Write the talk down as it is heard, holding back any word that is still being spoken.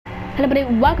Hello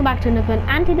everybody, welcome back to another one,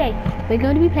 and today we're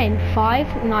going to be playing Five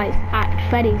Nights at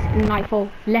Freddy's Nightfall.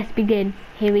 Let's begin.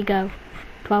 Here we go.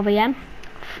 12 AM,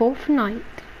 4th night.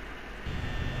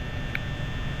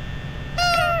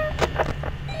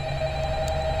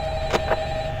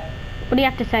 What do you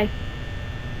have to say?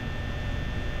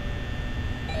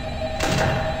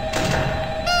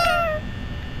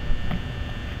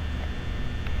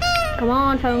 Come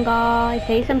on, phone guy,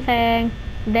 say something.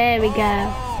 There we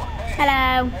go.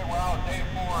 Hello. Hey, well, day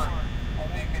 4. I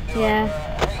think you can do Yeah. it. Hey,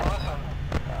 listen,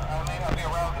 I may not be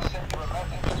around to send you a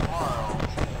message tomorrow.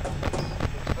 It's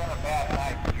been a bad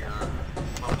night here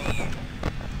for me.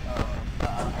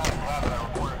 I'm kind of glad that I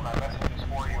recorded my messages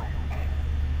for you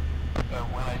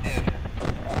when I did.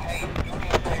 Hey, do me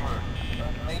a favor.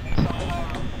 Maybe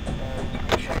sometime you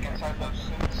can check inside those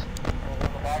suits in the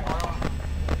back room.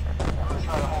 I'm going to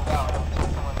try to hold out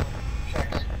until someone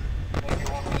checks. Maybe it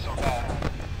won't be so bad.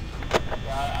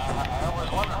 I was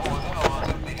wondering what was in all those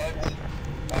empty heads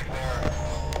back there.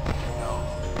 You know.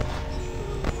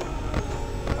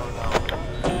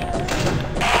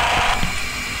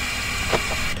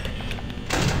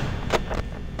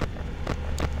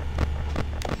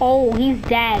 Oh, he's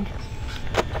dead.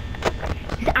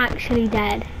 He's actually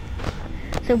dead.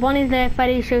 So one is the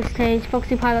Freddy show stage,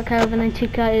 Foxy Pilot Cove, and then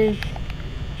Chica is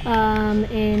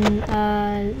in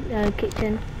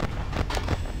kitchen.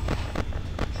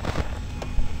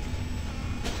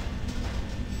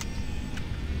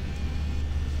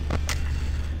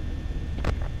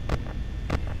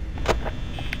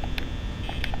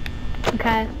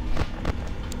 Okay.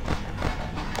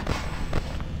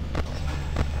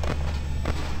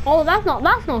 Oh, that's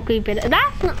not creepy.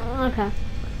 That's not okay.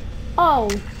 Oh,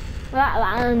 are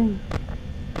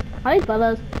these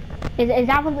brothers? Is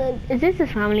that what is this a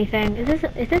family thing? Is this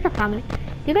a family? Do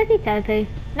you guys need therapy?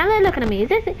 Now they're looking at me. Is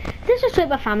this just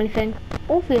straight up a family thing?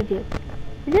 All three of you.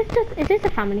 Is this a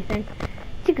family thing?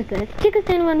 Chica's good. Chica's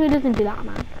the only one who doesn't do that,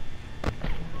 man.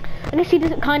 I guess she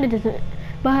doesn't,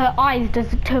 but her eyes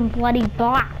just turn bloody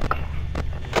black.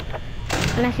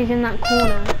 Unless she's in that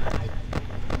corner.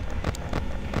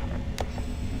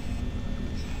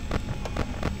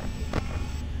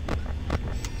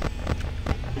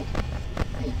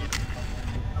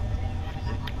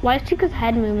 Why is Chica's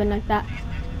head moving like that?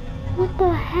 What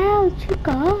the hell,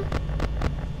 Chica?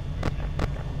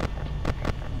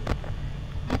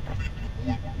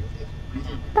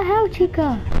 What the hell,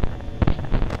 Chica?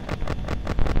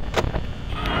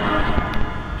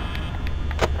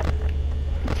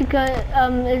 Chica,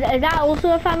 is that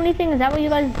also a family thing? Is that what you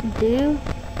guys do?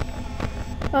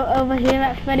 Over here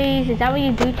at Freddy's? Is that what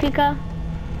you do, Chica?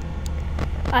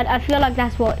 I feel like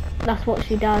that's what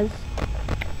she does.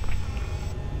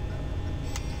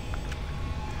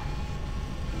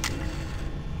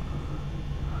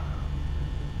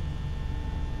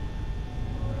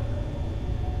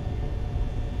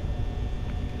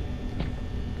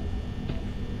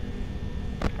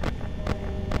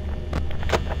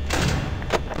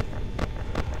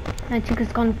 And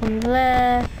Chica's gone from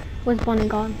there. Where's Bonnie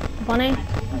gone? Bonnie?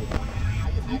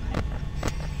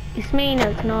 It's me? No,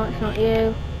 it's not. It's not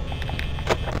you.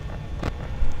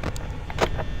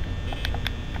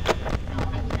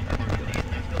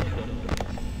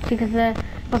 Chica's there.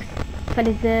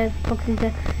 Freddy's there. Foxy's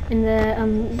there. And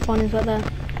the Bonnie's right there.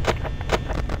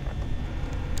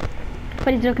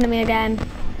 Freddy's looking at me again.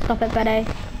 Stop it, Freddy.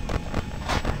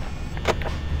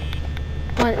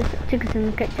 Well, Chica's in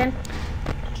the kitchen.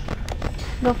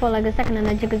 Go for like a second and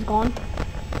then Chica's gone.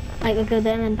 Like I go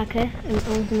there and then back here and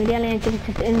almost immediately and Chica's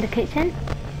just in the kitchen.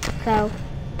 So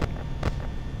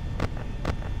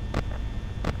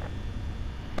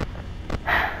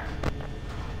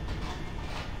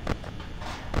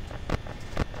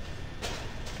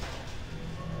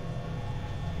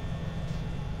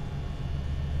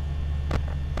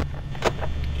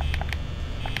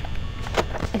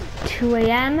it's 2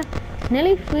 AM.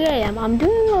 Nearly 3 AM. I'm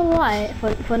doing alright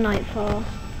for nightfall.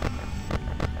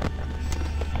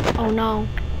 Oh no.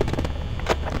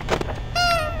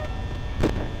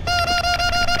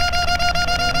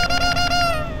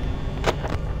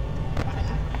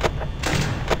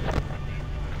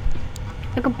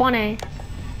 Look at Bonnie.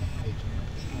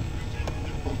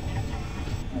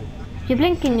 You're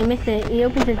blinking, you miss it. He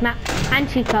opens his map. And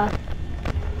Chica.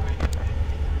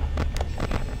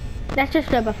 That's just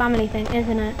a family thing,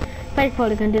 isn't it? Freddy's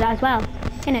probably gonna do that as well,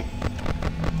 innit?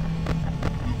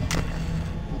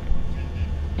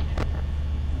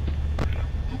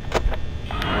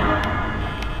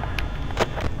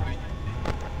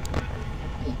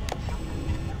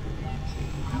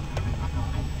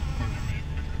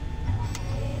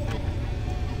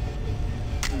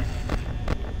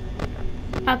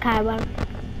 Okay, well.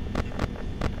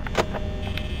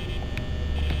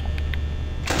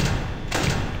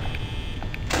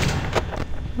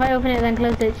 If I open it then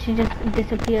close it, she just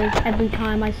disappears every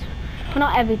time well,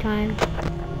 not every time.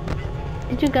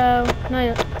 Did you go?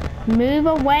 No. Move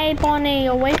away, Bonnie.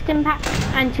 You're wasting pack.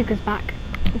 And Chica's back.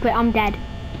 Wait, I'm dead.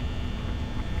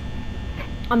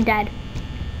 I'm dead.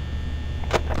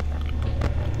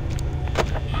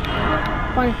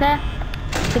 Bonnie's there.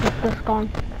 Chica's just gone.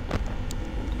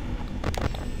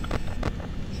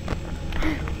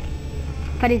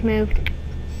 Freddy's moved.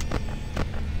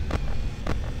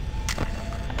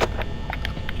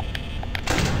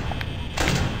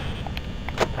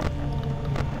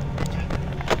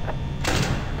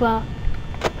 Well,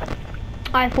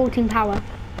 I have 14 power.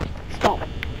 Stop.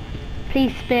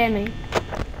 Please spare me.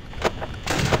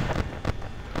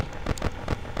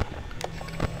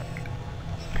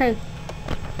 Okay.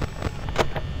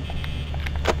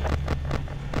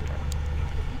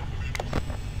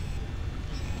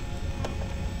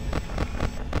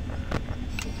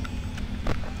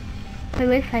 Wait,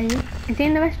 where's Freddy? Is he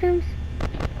in the restrooms?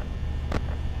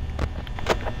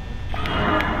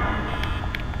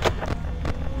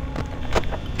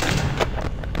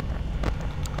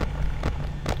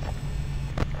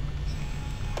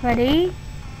 Ready?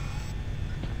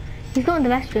 He's not in the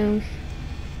restrooms.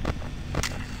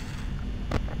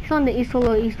 He's on the east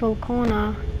hall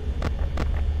corner.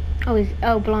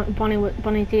 Oh,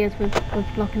 Bonnie's ears was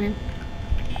blocking him.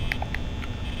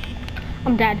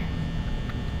 I'm dead.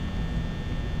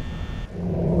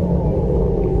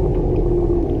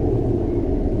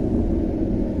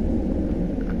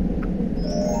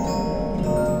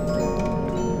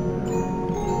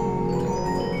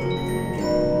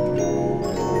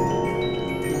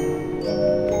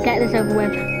 Get this over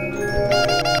with. I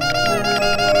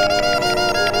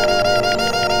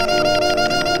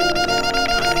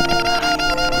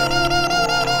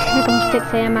think I'm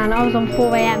 6 AM, man. I was on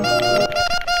 4 AM.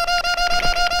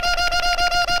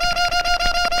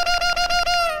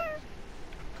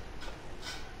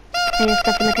 And there's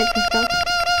stuff in the kitchen still.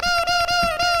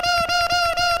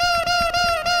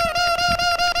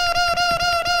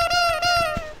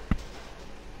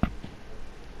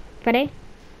 Freddy?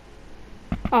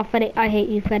 Oh, Freddy, I hate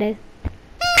you, Freddy.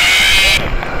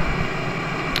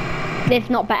 There's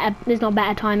not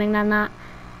better timing than that.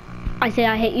 I say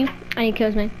I hate you, and he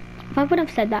kills me. If I would have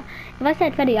said that, if I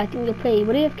said Freddy, I think you're pretty,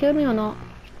 would he have killed me or not?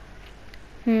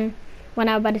 When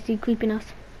I was about to see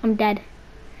creepiness, I'm dead.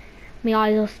 My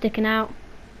eyes are sticking out.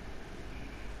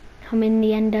 I'm in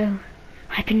the endo.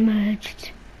 I've been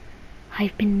merged.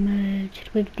 I've been merged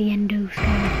with the endo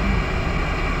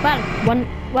skeleton.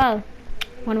 Well,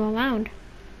 one more round.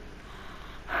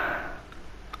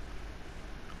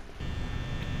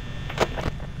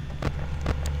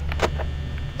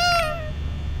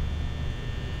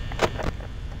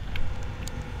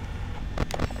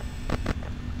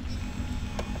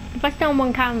 If I stay on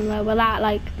one camera, will that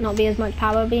like not be as much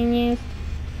power being used?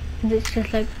 Because it's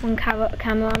just like one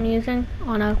camera I'm using.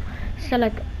 Oh no, still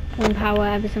like one power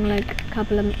every single like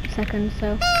couple of seconds.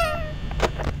 So.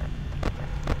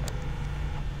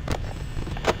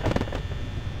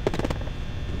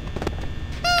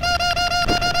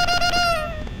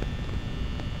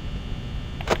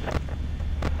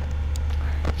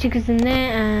 Chica's in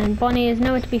there and Bonnie is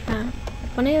nowhere to be found.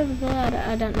 Bonnie over there?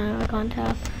 I don't know, I can't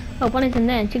tell. Oh, Bonnie's in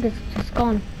there and Chica's just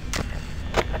gone.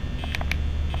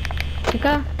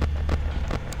 Chica?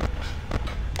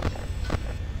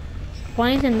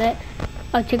 Bonnie's in there.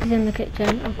 Oh, Chica's in the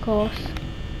kitchen, of course.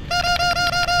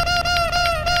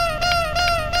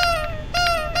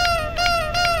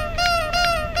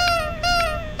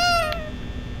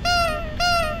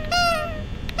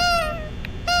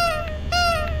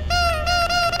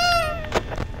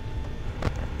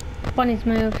 Bonnie's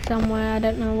moved somewhere, I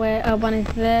don't know where. Oh, Bonnie's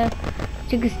there.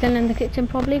 Chica's still in the kitchen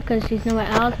probably because she's nowhere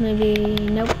else. Maybe,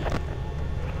 nope.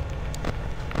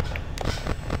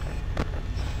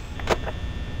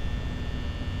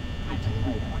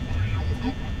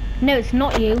 No, it's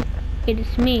not you. It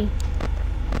is me.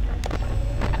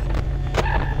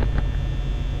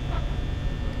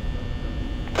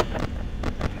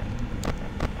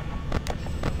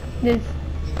 There's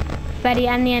Freddy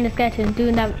and the Ender Skeleton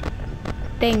doing that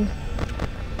thing.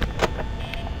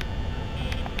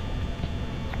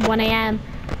 1 AM.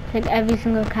 Take every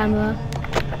single camera.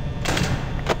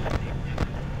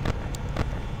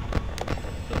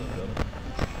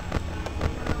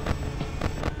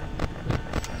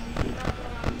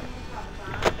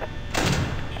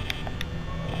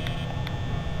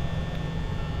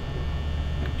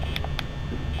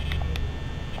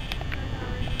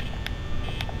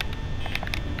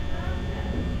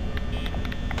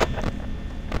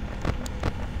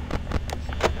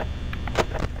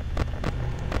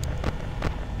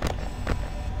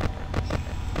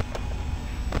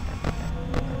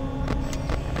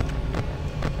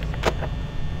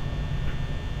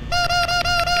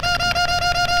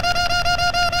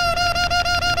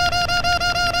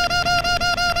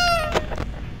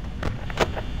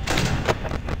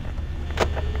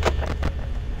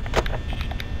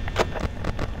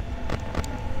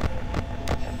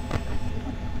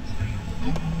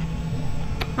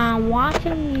 I'm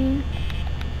watching you.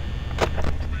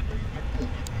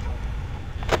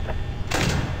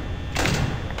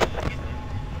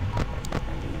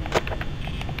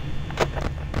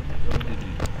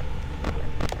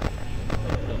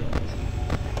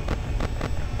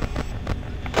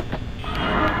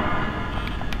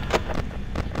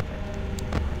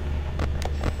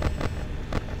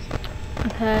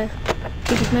 Okay,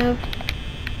 Chica's moved.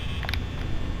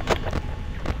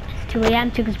 It's 2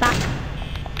 AM, Chica's back.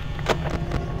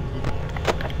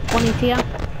 Bonnie's here.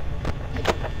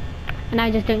 And I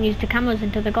just don't use the cameras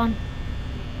until they're gone.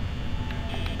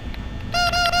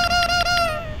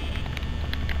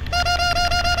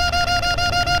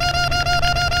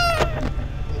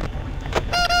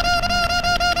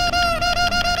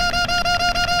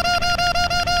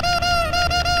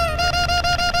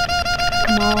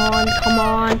 Come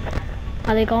on.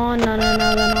 Are they gone? No, they're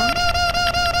not.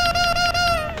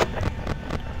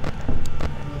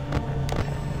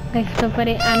 Okay, so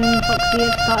Freddy and Foxy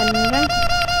have started moving.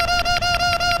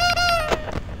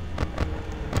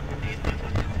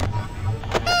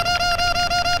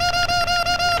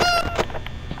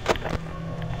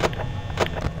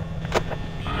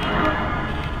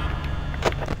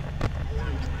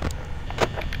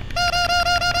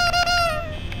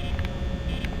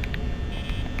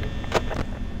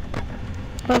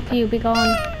 Both of you, be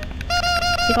gone.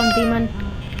 Be gone, demon.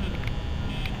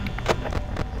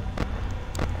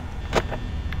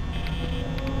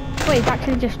 Wait, it's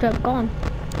actually just straight gone.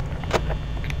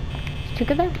 Is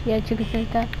Chica there? Yeah, Chica's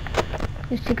there.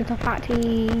 There's Chica's off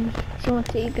acting. She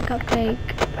wants to eat the cupcake.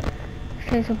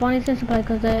 Okay, so Bonnie's in supply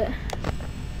because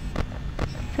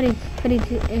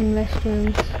Freddy's in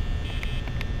restrooms.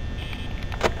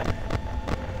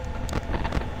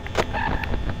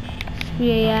 It's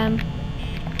 3 AM.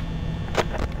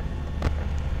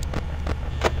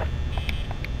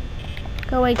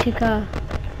 Go away, Chica.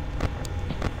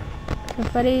 So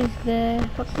Freddy's there,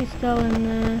 Foxy's still in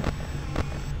there.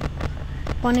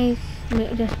 Bonnie's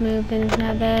just moved and is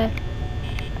now there.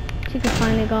 Chica's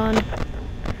finally gone.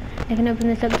 I can open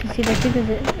this up to see that Chica's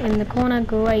in the corner.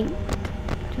 Great.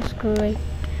 Just great.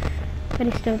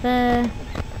 Freddy's still there.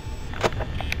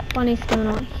 Bonnie's still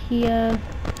not here.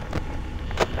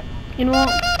 You know what?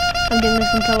 I'm doing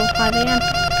this until 5 AM.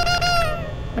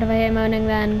 But if I hear moaning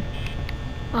then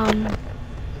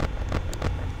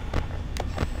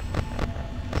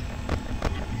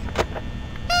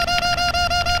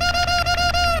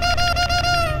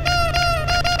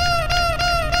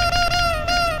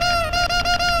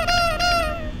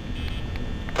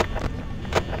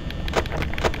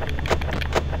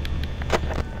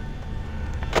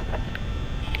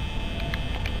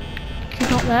she's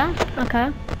not there?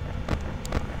 Okay.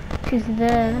 She's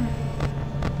there.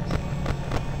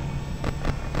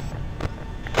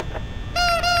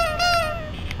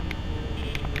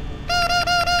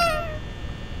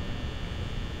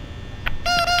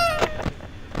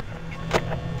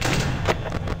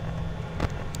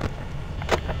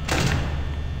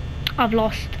 I've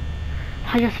lost.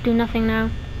 I just do nothing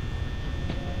now.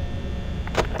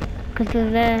 Because they're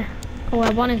there. Oh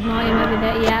well, one is not even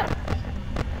there yet.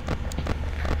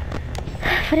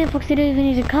 Freddy and Foxy don't even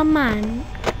need to come, man.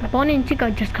 Bonnie and Chica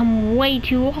just come way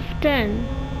too often.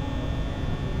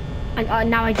 And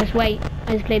now I just wait.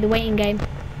 I just play the waiting game.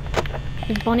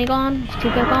 Is Bonnie gone? Is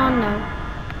Chica gone? No.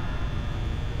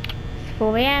 It's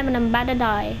 4 AM and I'm about to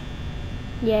die.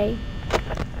 Yay.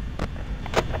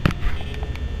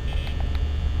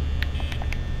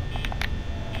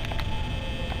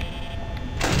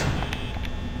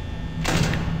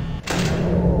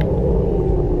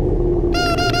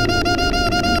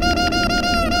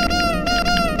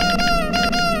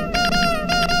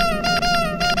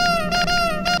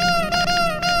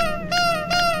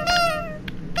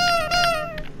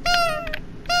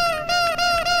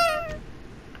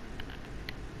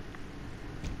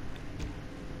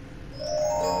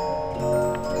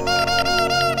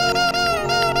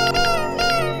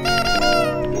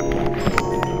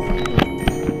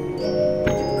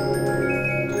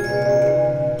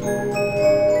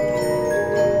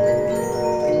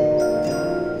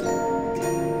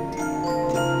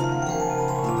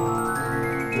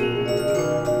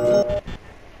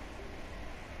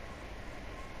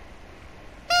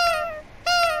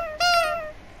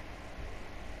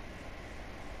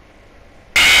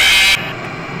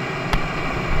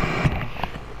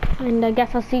 And I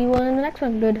guess I'll see you all in the next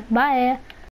one. Goodbye.